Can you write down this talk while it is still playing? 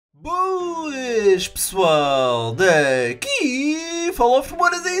Boas, pessoal, daqui fala-vos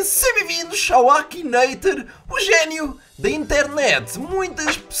Boas e sejam bem-vindos ao Akinator, o gênio da internet.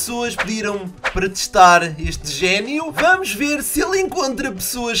 Muitas pessoas pediram para testar este gênio. Vamos ver se ele encontra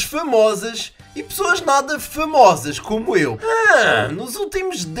pessoas famosas e pessoas nada famosas como eu. Nos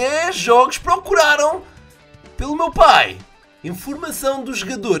últimos 10 jogos procuraram pelo meu pai. Informação do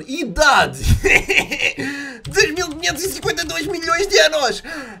jogador. Idade. 2.552 milhões de anos.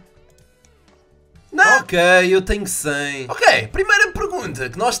 Não. Ok, eu tenho 100. Ok, primeira pergunta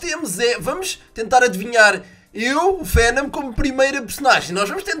que nós temos é... Vamos tentar adivinhar eu, o Phenom, como primeira personagem. Nós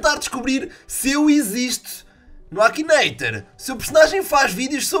vamos tentar descobrir se eu existo no Akinator. Se o personagem faz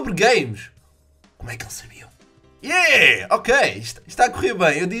vídeos sobre games. Como é que ele sabia? Yeah! Ok, isto está a correr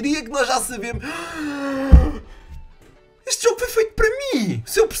bem. Eu diria que nós já sabemos... Este jogo foi feito para mim! O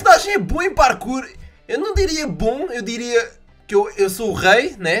seu personagem é bom em parkour. Eu não diria bom, eu diria que eu sou o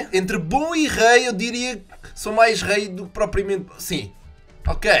rei, né? Entre bom e rei, eu diria que sou mais rei do que propriamente... Sim.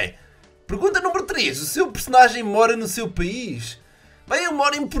 Ok. Pergunta número 3. O seu personagem mora no seu país? Bem, eu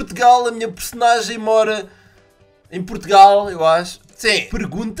moro em Portugal, a minha personagem mora em Portugal, eu acho. Sim.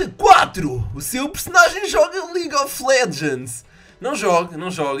 Pergunta 4. O seu personagem joga League of Legends? Não jogo, não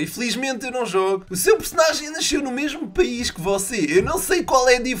jogo. Infelizmente eu não jogo. O seu personagem nasceu no mesmo país que você. Eu não sei qual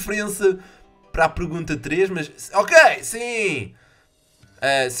é a diferença para a pergunta 3, mas... Ok, sim.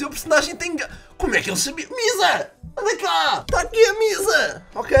 Seu personagem tem... Como é que ele sabia? Misa! Anda cá! Está aqui a Misa!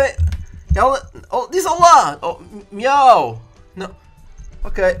 Ok. Ela... Oh, diz olá! Oh, miau! Não.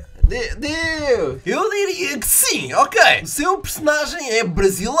 Ok. Deus! Eu diria que sim, ok. O seu personagem é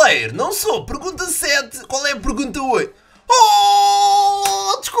brasileiro. Não sou. Pergunta 7. Qual é a pergunta 8?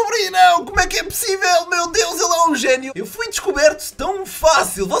 Oh! Descobri, não! Como é que é possível? Meu Deus, ele é um gênio! Eu fui descoberto tão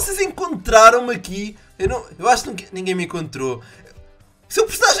fácil! Vocês encontraram-me aqui. Eu acho que ninguém me encontrou. O seu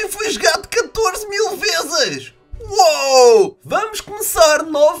personagem foi jogado 14.000 vezes! Uou! Vamos começar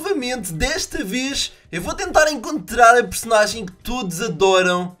novamente. Desta vez eu vou tentar encontrar a personagem que todos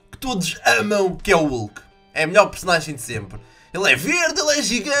adoram, que todos amam, que é o Hulk. É a melhor personagem de sempre. Ele é verde, ele é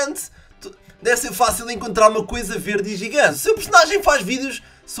gigante. Deve ser fácil encontrar uma coisa verde e gigante. O seu personagem faz vídeos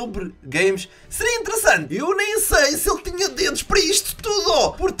sobre games. Seria interessante. Eu nem sei se ele tinha dedos para isto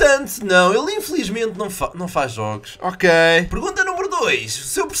tudo. Portanto, não. Ele infelizmente não faz jogos. Ok. Pergunta número 2. O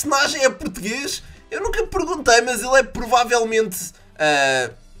seu personagem é português? Eu nunca perguntei, mas ele é provavelmente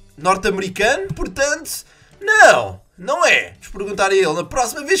norte-americano. Portanto, não. Não é. Vamos perguntar a ele. Na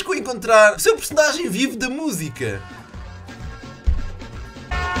próxima vez que o encontrar. O seu personagem vive da música?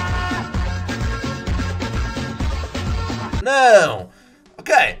 Não!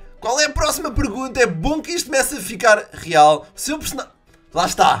 Ok, qual é a próxima pergunta? É bom que isto comece a ficar real. O seu personagem... Lá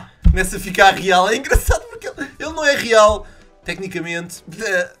está! Começa a ficar real. É engraçado porque ele não é real, tecnicamente.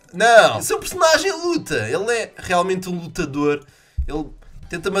 Não! O seu personagem luta. Ele é realmente um lutador. Ele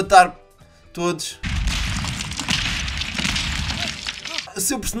tenta matar todos. O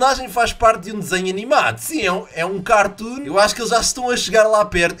seu personagem faz parte de um desenho animado. Sim, é um cartoon. Eu acho que eles já estão a chegar lá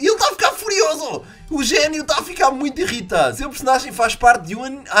perto. E ele está a ficar furioso! O gênio está a ficar muito irritado. O seu personagem faz parte de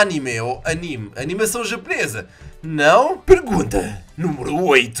um anime ou animação japonesa. Não? Pergunta número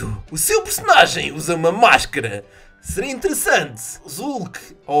 8. O seu personagem usa uma máscara? Seria interessante.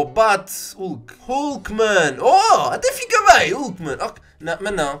 Hulk ou Hulk. Hulkman. Oh, até fica bem. Hulkman. Okay. Não,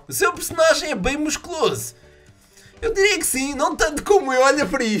 mas não. O seu personagem é bem musculoso. Eu diria que sim, não tanto como eu. Olha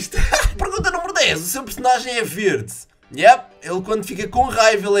para isto. Pergunta número 10. O seu personagem é verde? Yep, ele quando fica com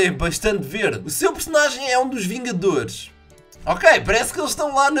raiva ele é bastante verde. O seu personagem é um dos Vingadores. Ok, parece que eles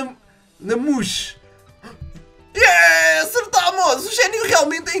estão lá na mush. Yeah, acertamos! O gênio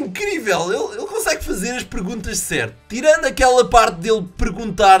realmente é incrível. Ele consegue fazer as perguntas certas. Tirando aquela parte dele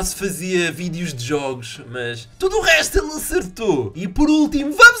perguntar se fazia vídeos de jogos. Mas tudo o resto ele acertou. E por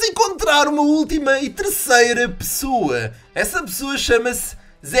último, vamos encontrar uma última e terceira pessoa. Essa pessoa chama-se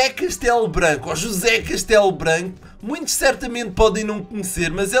Zé Castelo Branco, ou José Castelo Branco. Muitos certamente podem não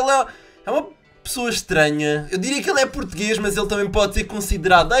conhecer, mas ele é uma pessoa estranha. Eu diria que ele é português, mas ele também pode ser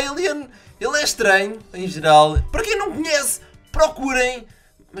considerado alien. Ele é estranho, em geral. Para quem não conhece, procurem,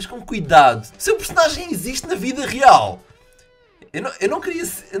 mas com cuidado. O seu personagem existe na vida real. Eu não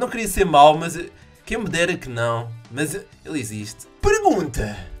queria ser mau, mas quem me dera que não. Mas ele existe.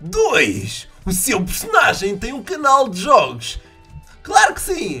 Pergunta 2. O seu personagem tem um canal de jogos? Claro que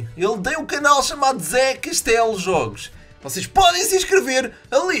sim! Ele tem um canal chamado Zé Castelo Jogos. Vocês podem se inscrever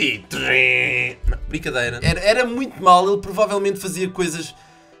ali. Não, brincadeira. Era muito mal. Ele provavelmente fazia coisas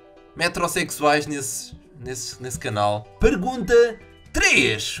metrosexuais nesse canal. Pergunta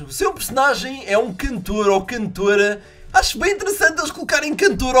 3. O seu personagem é um cantor ou cantora Acho bem interessante eles colocarem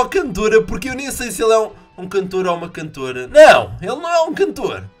cantor ou cantora, porque eu nem sei se ele é um cantor ou uma cantora. Não, ele não é um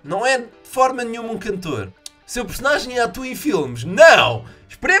cantor. Não é de forma nenhuma um cantor. Seu personagem atua em filmes? Não!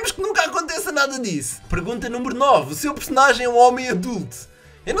 Esperemos que nunca aconteça nada disso. Pergunta número 9. O seu personagem é um homem adulto?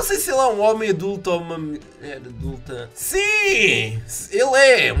 Eu não sei se ele é um homem adulto ou uma mulher adulta. Sim! Ele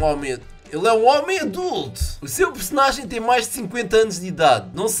é um homem adulto. Ele é um homem adulto. O seu personagem tem mais de 50 anos de idade.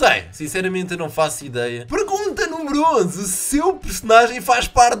 Não sei. Sinceramente eu não faço ideia. Pergunta número 11. O seu personagem faz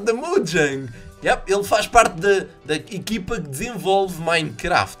parte da Mojang? Yep, ele faz parte da equipa que desenvolve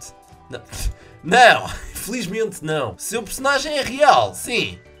Minecraft. Não. Não. Felizmente não. O seu personagem é real?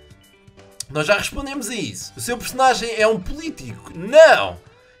 Sim. Nós já respondemos a isso. O seu personagem é um político? Não.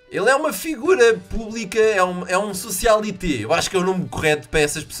 Ele é uma figura pública, é um socialité. Eu acho que é o nome correto para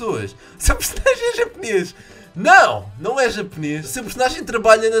essas pessoas. O seu personagem é japonês? Não, não é japonês. O seu personagem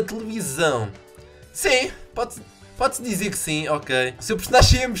trabalha na televisão? Sim, pode-se dizer que sim, ok. O seu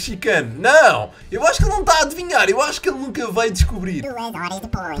personagem é mexicano? Não, eu acho que ele não está a adivinhar. Eu acho que ele nunca vai descobrir. 2 horas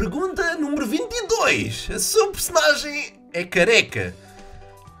depois. Pergunta número 22. O seu personagem é careca?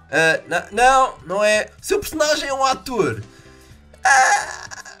 Não é. O seu personagem é um ator?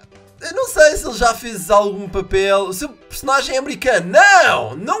 Eu não sei se ele já fez algum papel. O seu personagem é americano?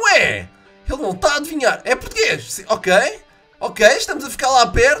 Não, não é. Ele não está a adivinhar. É português? Sim, ok, estamos a ficar lá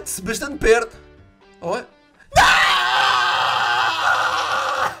perto, bastante perto. Oi?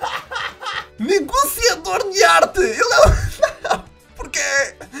 Negociador de arte. Ele é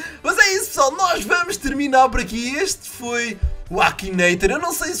Porquê? Mas é isso, pessoal. Nós vamos terminar por aqui. Este foi o Akinator. Eu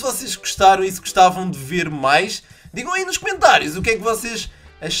não sei se vocês gostaram e se gostavam de ver mais. Digam aí nos comentários o que é que vocês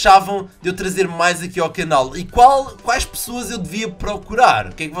achavam de eu trazer mais aqui ao canal e quais pessoas eu devia procurar.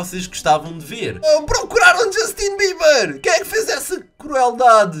 O que é que vocês gostavam de ver? Procuraram Justin Bieber! Quem é que fez essa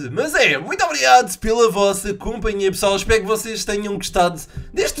crueldade? Mas muito obrigado pela vossa companhia, pessoal. Espero que vocês tenham gostado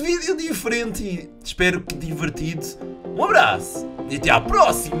deste vídeo diferente e espero que divertido. Um abraço e até à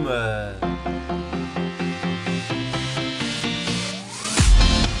próxima!